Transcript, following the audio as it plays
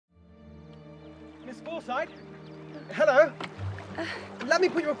Miss Forsyte? Hello? Let me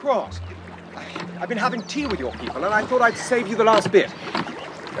put you across. I've been having tea with your people, and I thought I'd save you the last bit.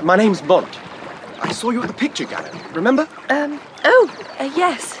 My name's Mont. I saw you at the picture gallery, remember?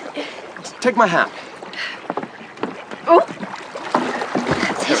 Yes. Take my hand. Oh.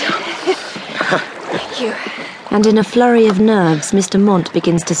 That's it. Thank you. And in a flurry of nerves, Mr. Mont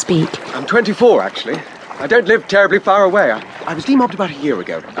begins to speak. I'm 24, actually. I don't live terribly far away. I was demobbed about a year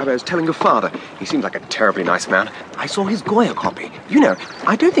ago. I was telling your father. He seems like a terribly nice man. I saw his Goya copy. You know,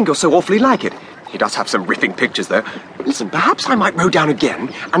 I don't think you're so awfully like it. He does have some ripping pictures, though. Listen, perhaps I might row down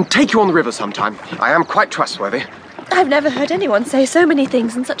again and take you on the river sometime. I am quite trustworthy. I've never heard anyone say so many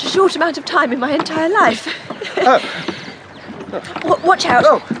things in such a short amount of time in my entire life. Watch out.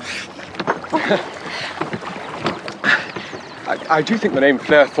 Oh. I do think the name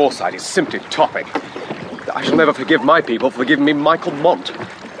Fleur Forsyte is simply topping. I shall never forgive my people for giving me Michael Mont.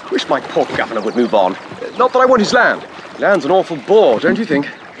 I wish my poor governor would move on. Not that I want his land. Land's an awful bore, don't you think?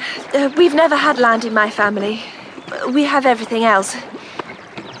 We've never had land in my family. We have everything else.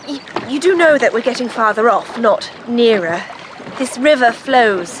 You do know that we're getting farther off, not nearer. This river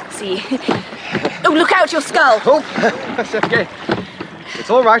flows, see? Oh, look out, your skull! Oh, that's okay. It's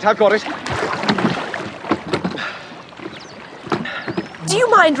all right, I've got it. Do you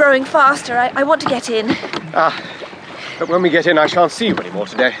mind rowing faster? I want to get in. But when we get in, I shan't see you anymore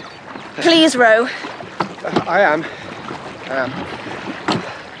today. Please row. I am.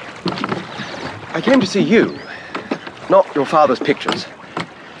 I came to see you, not your father's pictures.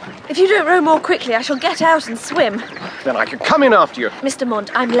 If you don't row more quickly, I shall get out and swim. Then I could come in after you. Mr. Mont,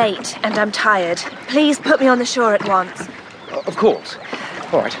 I'm late and I'm tired. Please put me on the shore at once. Of course.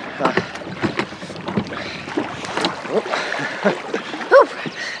 All right.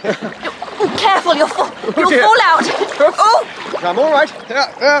 Oh, careful, you'll fall out. Oh! I'm all right.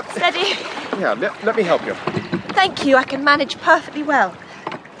 Steady. Yeah, let me help you. Thank you, I can manage perfectly well.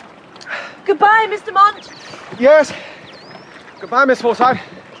 Goodbye, Mr. Mont. Yes. Goodbye, Miss Forsyte.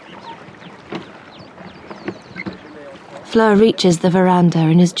 Fleur reaches the veranda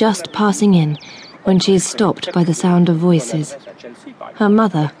and is just passing in when she is stopped by the sound of voices. Her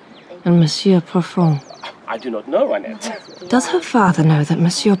mother and Monsieur Profond. I do not know, Annette. Does her father know that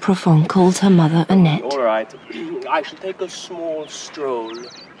Monsieur Profond calls her mother Annette? All right. I shall take a small stroll.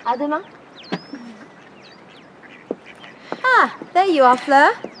 À demain. Ah, there you are,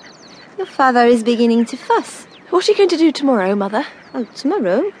 Fleur. Your father is beginning to fuss. What are you going to do tomorrow, Mother? Oh,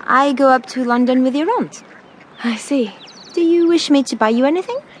 tomorrow I go up to London with your aunt. I see. Do you wish me to buy you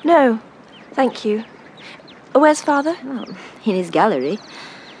anything? No, thank you. Where's Father? Oh, in his gallery.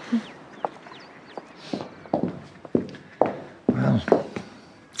 Well,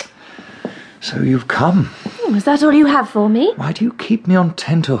 so you've come. Is that all you have for me? Why do you keep me on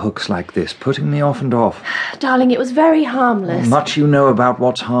tenterhooks like this, putting me off and off? Darling, it was very harmless. Much you know about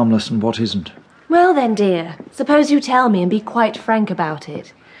what's harmless and what isn't. Well then, dear, suppose you tell me and be quite frank about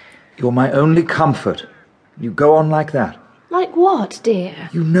it. You're my only comfort. You go on like that. Like what, dear?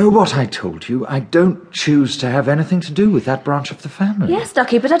 You know what I told you. I don't choose to have anything to do with that branch of the family. Yes,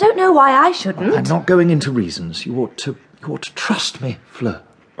 Ducky, but I don't know why I shouldn't. I'm not going into reasons. You ought to trust me, Fleur.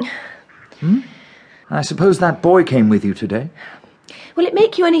 I suppose that boy came with you today? Will it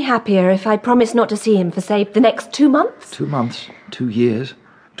make you any happier if I promise not to see him for, say, the next 2 months? 2 months, 2 years,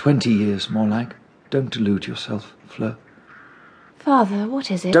 20 years, more like. Don't delude yourself, Fleur. Father, what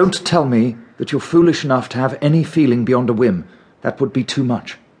is it? Don't tell me that you're foolish enough to have any feeling beyond a whim. That would be too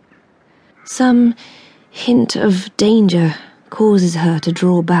much. Some hint of danger causes her to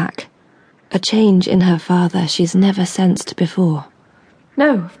draw back. A change in her father she's never sensed before.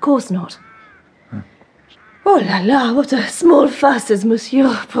 No, of course not. Oh la la, what a small fuss, as Monsieur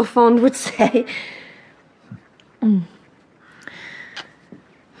Profond would say.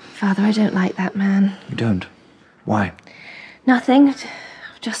 Father, I don't like that man. You don't? Why? Nothing,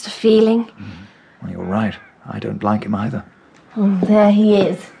 just a feeling. Well, you're right. I don't like him either. Oh, there he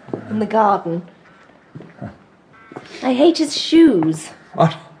is, in the garden. I hate his shoes.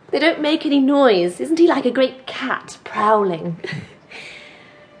 What? They don't make any noise. Isn't he like a great cat prowling?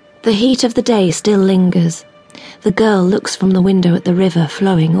 The heat of the day still lingers. The girl looks from the window at the river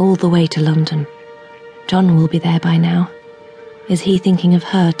flowing all the way to London. John will be there by now. Is he thinking of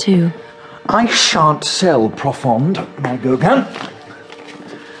her too? I shan't sell Profond, my Gauguin.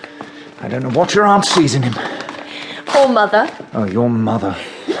 I don't know what your aunt sees in him. Or Mother. Oh, your mother.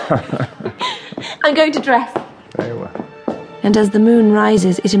 I'm going to dress. Very well. And as the moon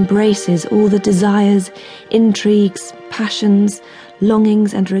rises, it embraces all the desires, intrigues, passions,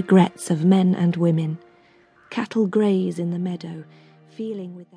 longings and regrets of men and women. Cattle graze in the meadow, feeling with their